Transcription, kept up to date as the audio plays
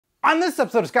On this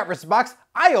episode of ScottVsBox,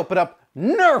 I open up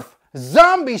Nerf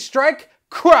Zombie Strike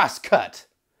Crosscut.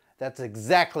 That's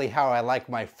exactly how I like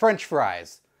my French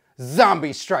fries,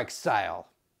 Zombie Strike style.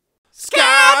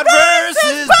 ScottVsBox!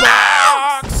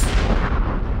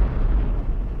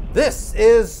 This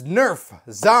is Nerf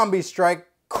Zombie Strike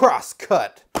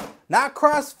Crosscut. Not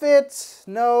CrossFit.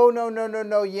 No.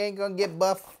 You ain't gonna get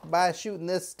buff by shooting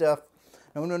this stuff.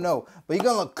 No. But you're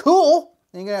gonna look cool.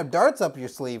 And you're gonna have darts up your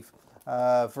sleeve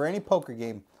for any poker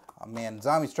game. Oh man,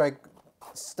 Zombie Strike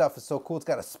stuff is so cool. It's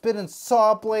got a spinning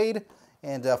saw blade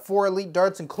and 4 elite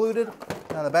darts included.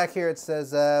 And on the back here it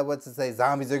says, what's it say?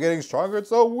 Zombies are getting stronger,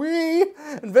 so we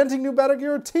inventing new battle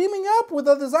gear, teaming up with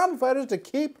other zombie fighters to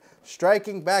keep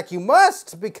striking back. You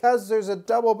must, because there's a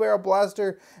double barrel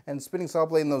blaster and spinning saw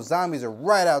blade, and those zombies are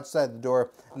right outside the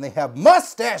door, and they have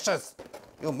mustaches.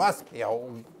 You must be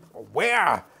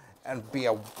aware and be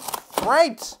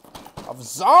afraid of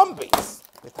zombies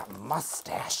with a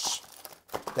mustache.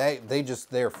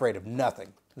 They're afraid of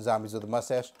nothing. Zombies with a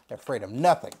mustache, they're afraid of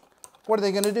nothing. What are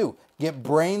they gonna do? Get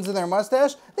brains in their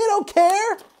mustache? They don't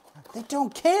care. They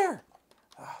don't care.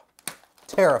 Oh,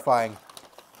 terrifying.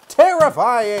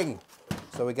 Terrifying.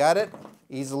 So we got it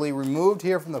easily removed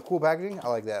here from the cool packaging. I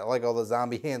like that. I like all the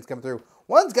zombie hands coming through.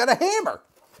 One's got a hammer.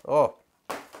 Oh,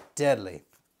 deadly.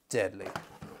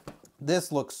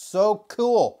 This looks so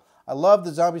cool. I love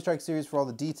the Zombie Strike series for all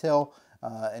the detail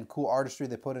and cool artistry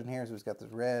they put in here. So it's got the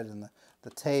red and the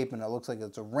tape, and it looks like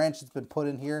it's a wrench that's been put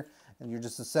in here, and you're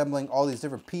just assembling all these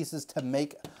different pieces to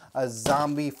make a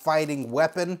zombie fighting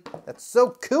weapon. That's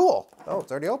so cool. Oh,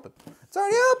 it's already open. It's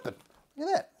already open. Look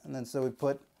at that. And then so we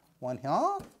put one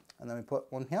here, and then we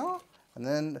put one here, and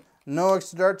then no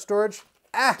extra dart storage.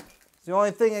 It's the only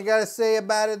thing I gotta say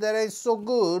about it that ain't so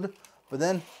good. But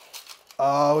then,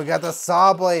 oh, we got the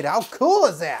saw blade. How cool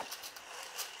is that?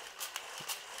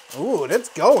 Ooh, and it's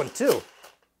going too.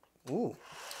 Ooh,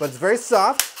 but it's very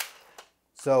soft,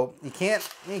 so you can't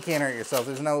hurt yourself.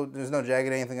 There's no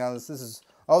jagged anything on this. This is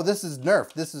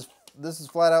Nerf. This is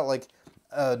flat out like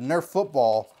Nerf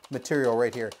football material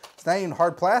right here. It's not even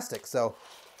hard plastic, so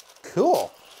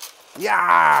cool.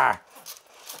 Yeah.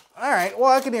 All right.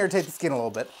 Well, I can irritate the skin a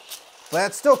little bit, but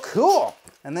that's still cool.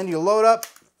 And then you load up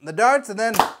the darts, and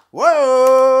then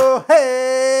whoa,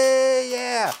 hey,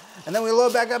 yeah. And then we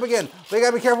load back up again. But you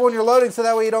gotta be careful when you're loading, so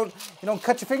that way you don't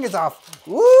cut your fingers off.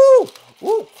 Woo!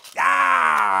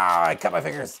 Ah! I cut my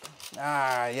fingers.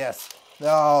 Ah, yes.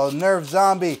 Oh, Nerf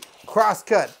Zombie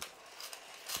Crosscut.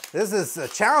 This is a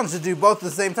challenge to do both at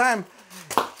the same time.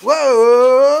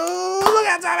 Whoa! Look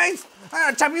out, zombies! I'm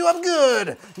gonna chop you up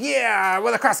good. Yeah,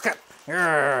 with a crosscut.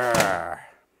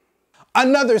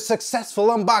 Another successful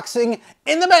unboxing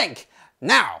in the bank.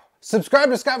 Now, subscribe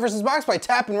to ScottVsBox by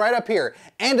tapping right up here.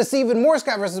 And to see even more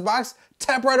ScottVsBox,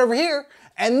 tap right over here.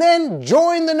 And then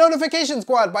join the notification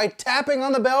squad by tapping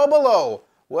on the bell below.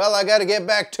 Well, I gotta get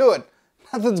back to it.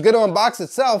 Nothing's gonna unbox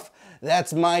itself.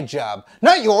 That's my job.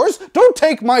 Not yours. Don't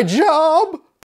take my job.